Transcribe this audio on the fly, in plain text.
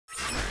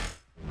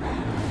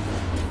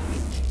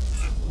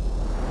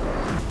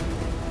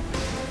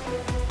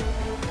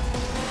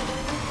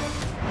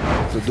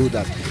do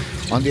that.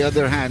 On the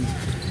other hand,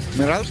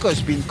 Meralco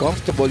has been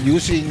comfortable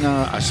using,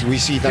 as we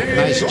see that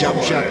nice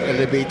jump shot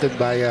elevated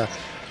by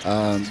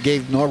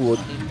Gabe Norwood,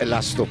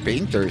 Elasto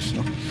Painters.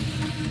 No?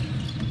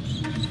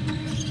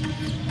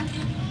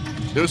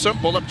 Newsom,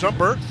 pull-up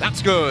jumper.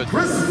 That's good.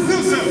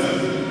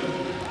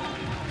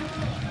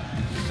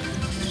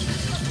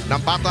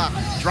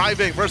 Nambatac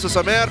driving versus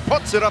Amer.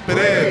 Puts it up and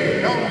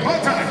in.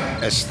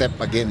 A step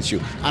against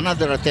you.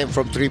 Another attempt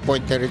from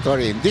three-point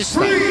territory. And this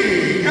time,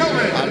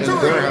 Alan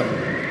Durham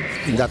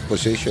in that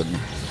position.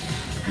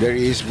 There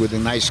he is with a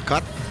nice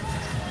cut.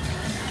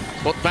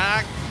 Put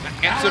back.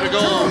 Gets it to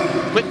go.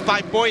 Quick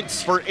 5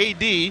 points for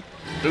AD.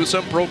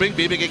 Newsom probing.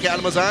 Bibigay kay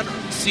Almazan.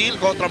 Seal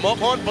kontra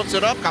Mocon. Puts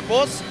it up.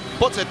 Kapos.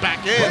 Puts it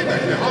back in.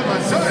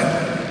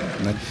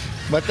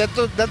 But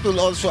that will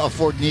also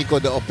afford Nico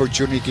the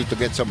opportunity to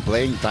get some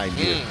playing time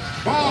here.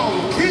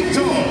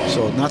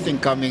 So nothing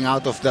coming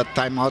out of that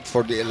timeout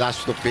for the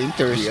Elasto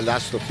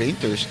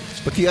Painters.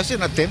 But he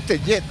hasn't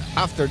attempted yet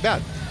after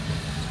that.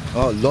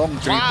 Oh, long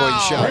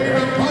three-point shot.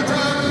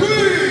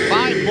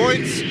 5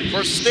 points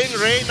for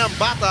Rey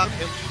Nambatac.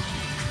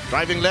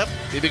 Driving left,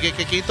 bibigay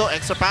kay Quito,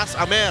 extra pass,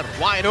 Amer,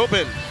 wide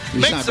open.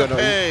 He's not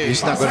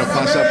gonna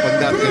pass up on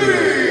that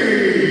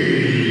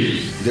anymore.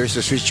 There's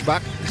a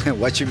switchback.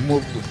 Watch him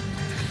move.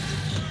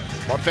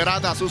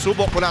 Monferrada,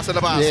 susubok mula sa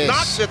labas. Yes.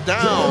 Knocks it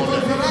down.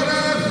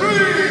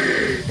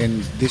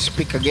 And this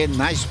pick again,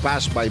 nice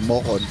pass by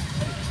Mocon.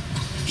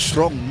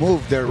 Strong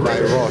move there by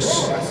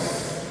Ross.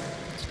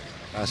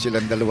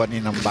 Silang dalawa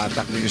ni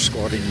Nambatac yung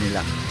scoring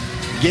nila.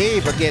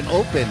 Gabe again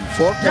open.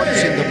 4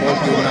 points in the ball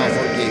game now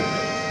for Gabe.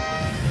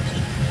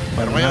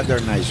 But another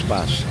nice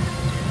pass.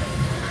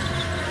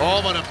 Oh,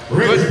 what a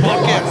good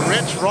bucket.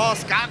 Rich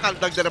Ross,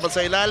 kakaldag na naman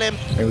sa ilalim.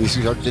 And we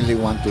certainly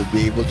want to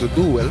be able to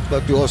do well,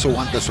 but we also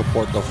want the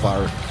support of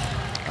our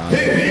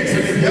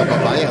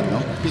kababayan, no?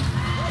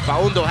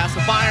 Faundo has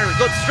the fire.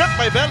 Good strip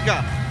by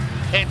Belga.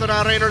 Ito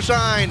na, rain or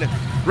shine.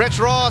 Rich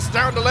Ross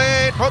down the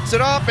lane, puts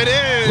it up, it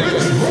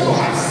is.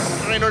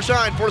 Rain or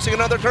shine, forcing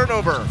another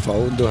turnover.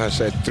 Faundo has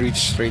had 3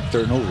 straight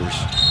turnovers.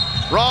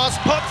 Ross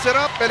puts it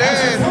up and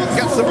in.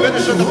 Gets the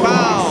finish of the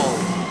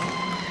foul.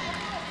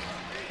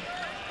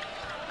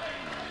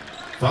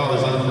 Foul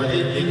is on number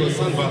 8, Igor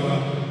Sanba.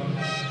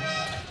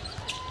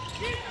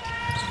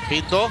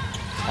 Pinto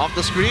off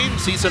the screen,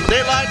 sees some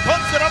daylight,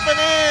 puts it up and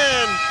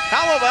in.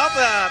 How about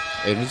that?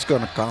 And it's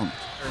gonna count.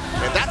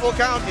 And that will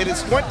count. It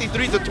is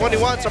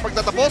 23-21 sa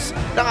pagtatapos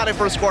ng ating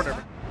first quarter.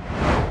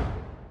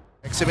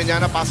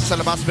 Eximiniana pasa sa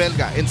labas,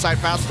 Belga.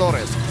 Inside pass,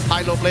 Torres.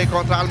 High-low play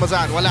kontra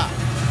Almazan. Wala.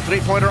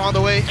 Three-pointer on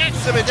the way.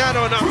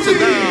 Eximiniano knocks it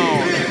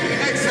down.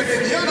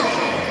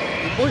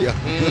 Oh, yeah.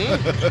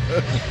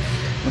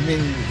 I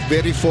mean,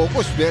 very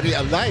focused, very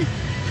alive.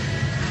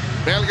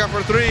 Belga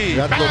for 3.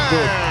 That looked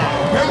good.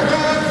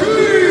 Belga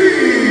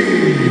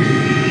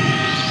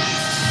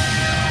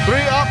 3!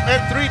 3 up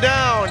and 3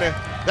 down.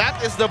 That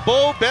is the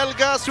Bo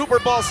Belga Super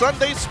Bowl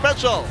Sunday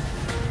special.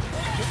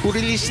 Who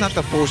released not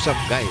a post-up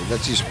guy?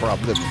 That's his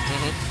problem.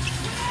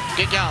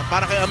 Kick out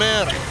para kay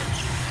Amer.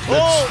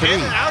 That's in,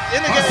 out,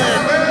 in again.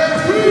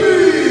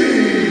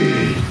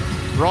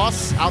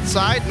 Ross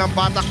outside.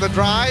 Nambatac the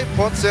drive.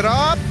 Puts it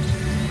up.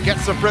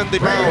 Gets a friendly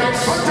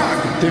bounce.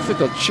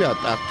 Difficult shot,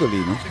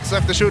 actually, no? 6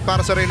 left to shoot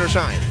para sa rain or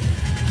shine.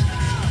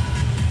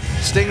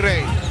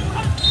 Stingray.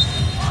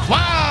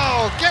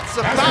 Wow! Gets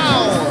a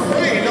foul!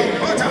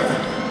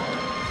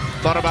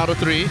 Thought about a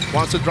 3.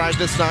 Wants to drive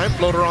this time.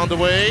 Floater on the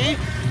way.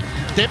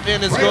 Tip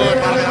in is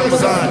good para kay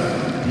Almazan.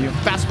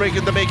 Fast break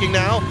in the making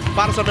now.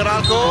 Para sa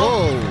Meralco.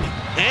 Oh!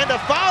 And a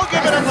foul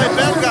given up by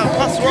Belga.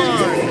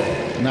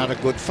 +1. Not a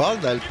good foul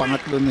dahil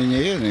pangatlo na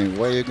niya yun. Eh.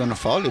 Why are you gonna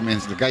foul him?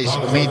 The guys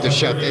made the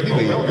shot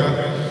anyway.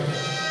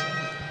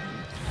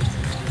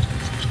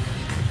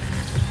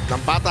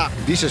 Nambatac.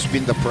 This has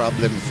been the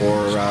problem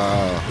for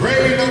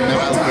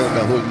Meralco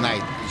the whole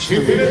night.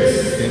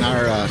 In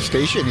our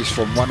station is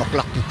from 1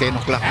 o'clock to 10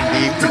 o'clock in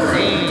the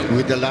evening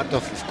with a lot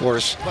of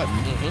course, fun.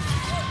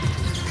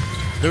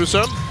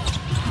 Newsom.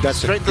 That's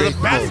straight to the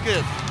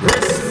basket.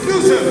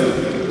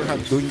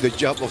 Doing the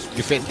job of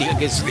defending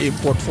against the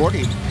import for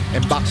him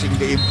and boxing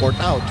the import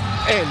out.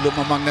 Eh,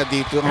 lumamang na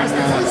dito ang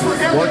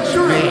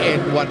May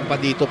and 1 pa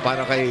dito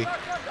para kay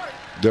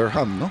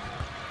Durham, no?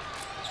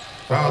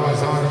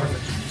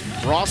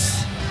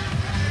 Ross.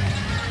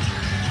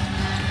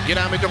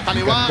 Ginamit yung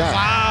kaliwa. Ganda.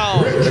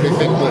 Wow!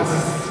 Terrific move.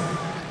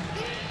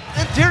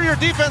 Interior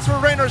defense for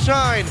rain or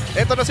shine.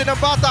 Ito na si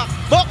Nambatac.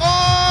 Hook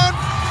on!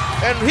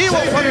 And he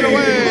will put it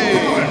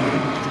away.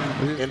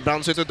 And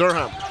bounce it to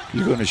Durham.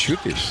 You're gonna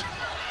shoot this.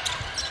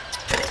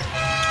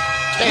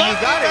 And he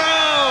got it.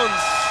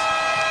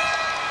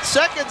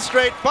 Second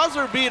straight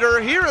buzzer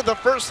beater here in the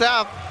first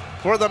half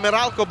for the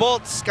Meralco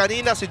Bolts.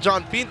 Kanina si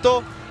John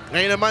Pinto.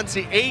 Ngayon naman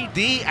si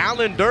AD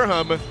Alan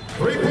Durham.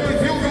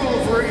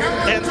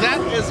 And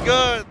that is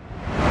good.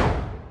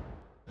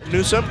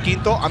 Newsom,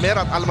 Quinto,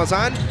 Amer at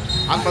Almazan.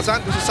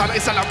 Almazan gusto sana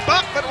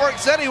isalampak but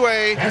works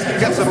anyway.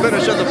 Gets the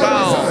finish of the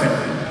foul.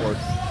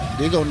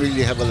 They don't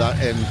really have a lot,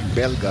 and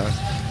Belga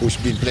who's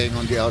been playing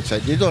on the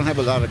outside. They don't have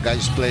a lot of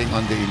guys playing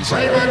on the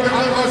inside.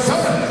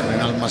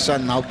 And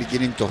Almazan now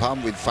beginning to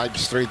hum with 5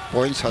 straight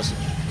points.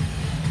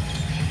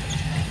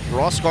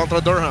 Ross contra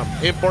Durham.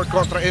 Import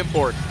contra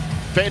import.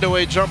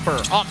 Fadeaway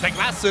jumper. Off the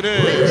glass it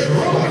is.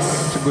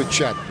 It's a good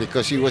shot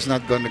because he was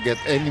not going to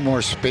get any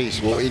more space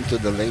go into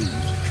the lane.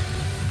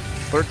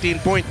 13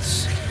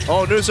 points.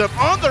 Oh, Newsom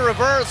on the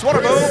reverse. What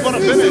a move, what a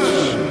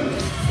finish.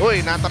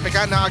 Uy,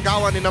 natapikan na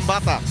agawan ni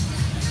Nambatac.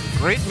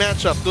 Great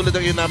matchup tulad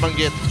ng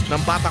inabanggit.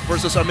 Nambatac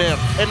versus Amer.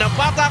 And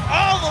Nambatac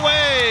all the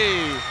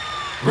way!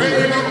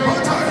 Rey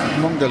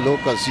Nambatac. Among the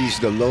locals, he's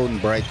the lone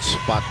bright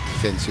spot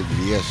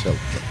defensively. Yes,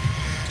 okay.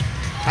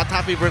 At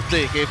happy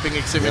birthday kay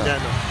Pingig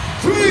Similiano.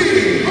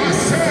 3-0.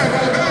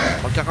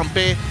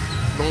 Magkakampi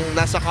nung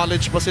nasa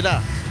college pa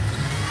sila.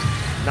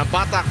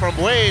 Nambatac from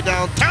way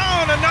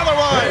downtown, another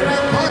one!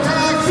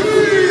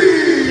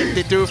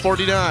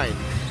 52-49.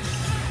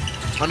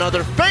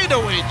 Another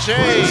fadeaway J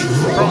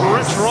from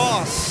Rich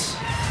Ross.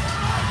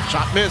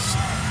 Shot missed.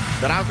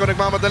 Meralco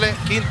nagmamadali.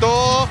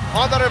 Quinto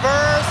on the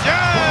reverse.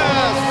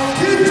 Yes!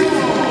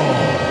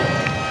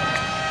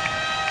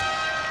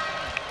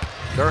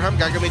 Durham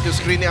gagamit yung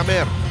screen ni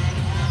Amer.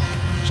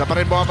 Siya pa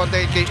rin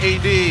bumabantay kay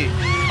AD.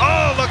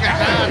 Oh, look at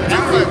that.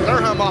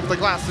 Durham off the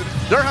glass.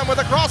 Durham with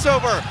a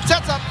crossover.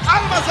 Sets up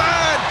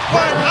Almazan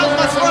for an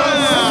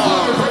Almazan.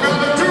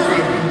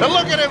 And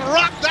look at him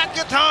rock that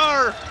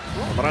guitar.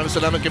 Maraming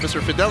salamat kay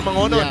Mr. Fidel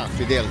Mangonon. Yeah,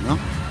 Fidel, no?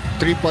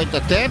 3-point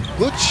attempt.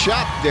 Good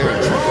shot there.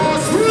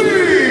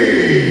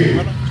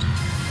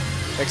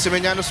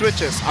 Eximeniano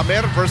switches.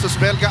 Amer versus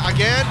Belga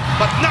again,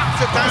 but knocks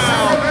it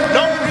down.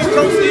 No free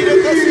throws needed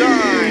this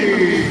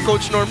time.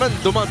 Coach Norman,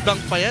 dumandang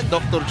pa yan,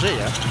 Dr. J,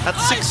 at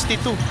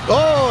 62.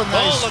 Oh,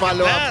 nice look at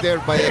follow-up that. there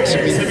by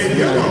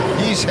Eximeniano.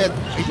 He's head.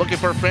 Looking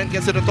for Frank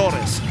gets it to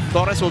Torres.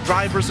 Torres will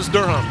drive versus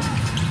Durham.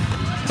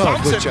 Oh,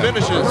 Thompson good shot.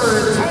 finishes.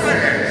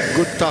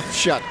 Good tough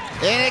shot.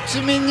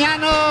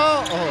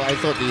 Eximeniano! Oh, I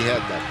thought he had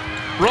that.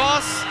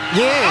 Ross.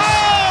 Yes!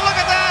 Oh, look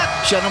at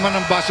that! Siya naman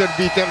ang buzzer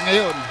beater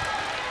ngayon.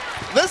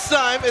 This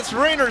time, it's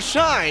rain or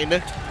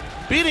shine,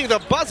 beating the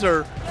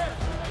buzzer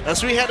as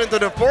we head into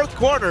the fourth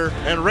quarter,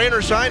 and rain or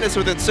shine is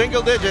within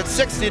single digits,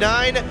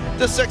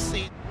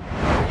 69-60.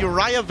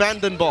 Uriah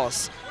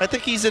Vandenbos, I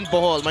think he's in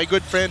Bohol. My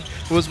good friend,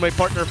 who was my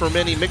partner for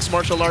many mixed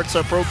martial arts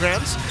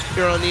programs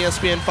here on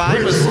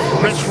ESPN5, is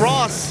Rich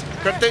Ross.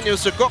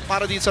 Continues to cook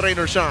para di sa rain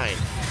or shine.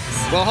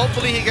 Well,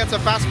 hopefully he gets a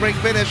fast break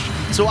finish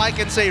so I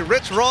can say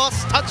Rich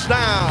Ross,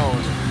 touchdown.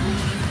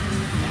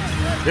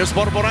 Here's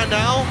Borboran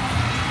now.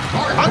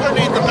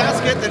 Underneath the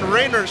basket, and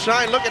rain or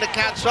shine looking to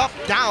catch up,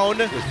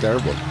 down. It was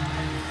terrible.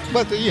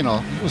 But, you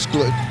know, it was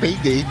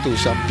payday to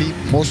some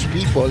people, most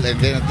people, and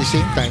then at the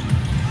same time,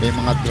 may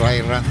mga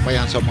dry run pa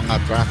yan sa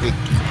mga traffic.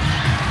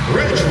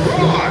 Rich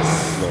Ross.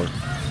 Lord.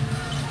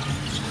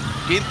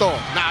 Quinto,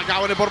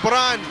 naagawan ni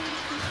Borboran.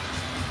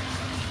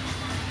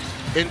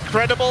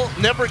 Incredible,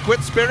 never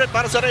quit spirit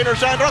para sa rain or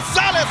shine.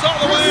 Rosales all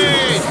the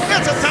way.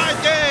 It's a tied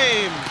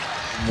game.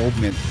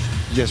 Movement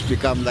just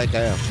become like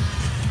a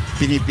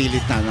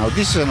pinipilit na. Now,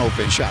 this is an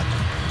open shot.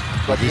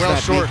 But he's Well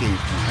not short. making.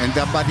 And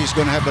somebody's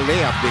going to have a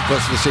layup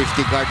because the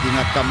safety guard did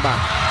not come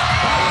back.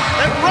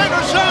 And rain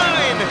or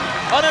shine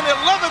on an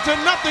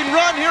 11-0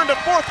 run here in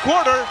the fourth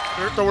quarter.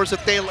 Towards the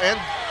tail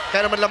end.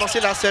 Kaya naman lamang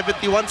sila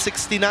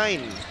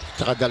 71-69.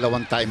 Saka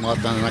dalawang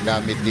timeout na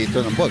nagamit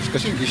dito ng Bulls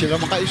kasi hindi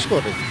sila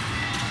maka-score eh.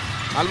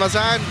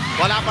 Almazan,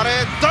 wala pa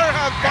rin.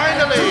 Durham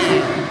finally.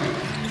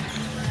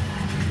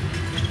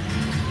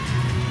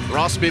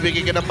 Ross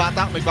bibigyan ka ng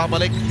batak,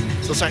 nagbabalik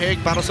sa sahig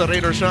para sa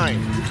rain or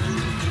shine.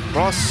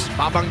 Ross,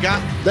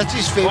 pabangga. That's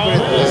his favorite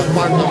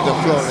part of the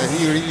floor and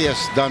he really has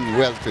done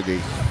well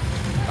today.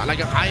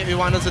 Talagang ayaw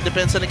iwanan sa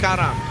depensa ni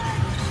Karam.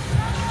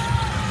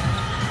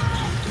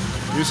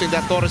 Using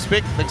that Torres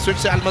pick, nag-switch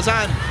si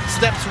Almazan.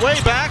 Steps way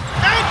back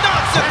and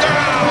knocks it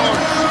down!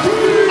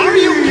 Are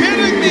you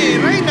kidding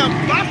me? Rey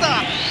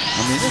Nambatac!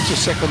 I mean, it's the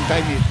second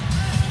time he...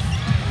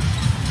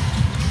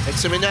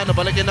 Eximeniano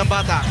balikin ng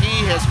bata.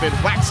 He has been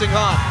waxing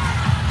up.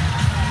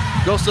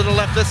 Goes to the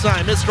left this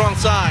time, his strong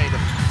side.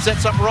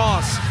 Sets up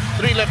Ross.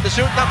 3 left to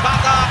shoot.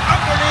 Nambatac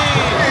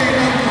underneath!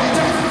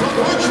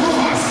 Rich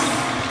Ross.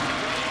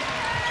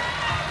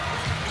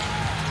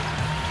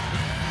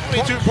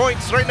 Only 2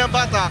 points, Rey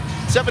Nambatac.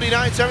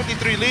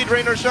 79-73 lead,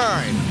 rain or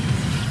shine.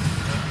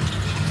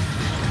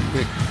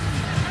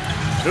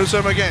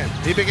 Newsom again.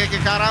 Ibigay kay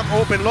Karam,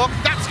 open look.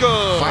 That's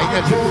good!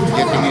 Finally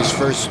getting his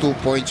first 2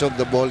 points of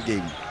the ball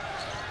game.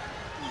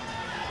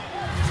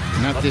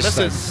 Not But this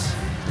time. misses.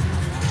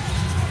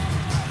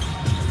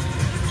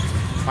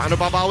 Paano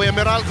babawi ang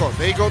Meralco?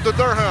 They go to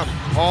Durham.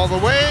 All the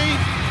way.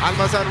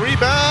 Almazan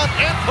rebound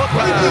and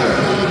putback.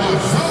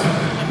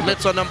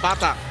 Blitz on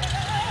Nambatac.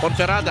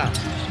 Ponferrada.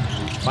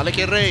 Balik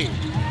kay Rey.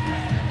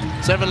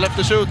 7 left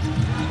to shoot.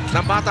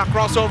 Nambatac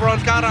crossover on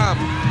Karam.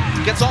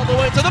 Gets all the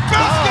way to the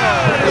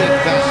basket. Big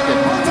basket.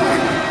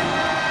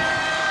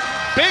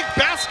 Big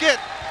basket.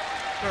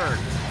 Turn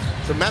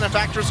to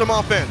manufacture some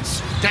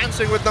offense.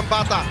 Dancing with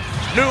Nambatac.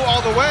 New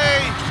all the way.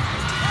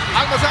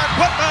 Almazan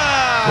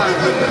putback.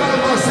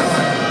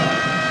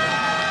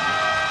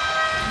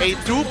 A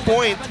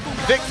 2-point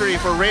victory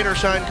for Rain or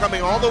Shine,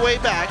 coming all the way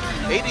back,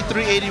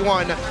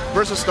 83-81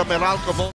 versus the Meralco.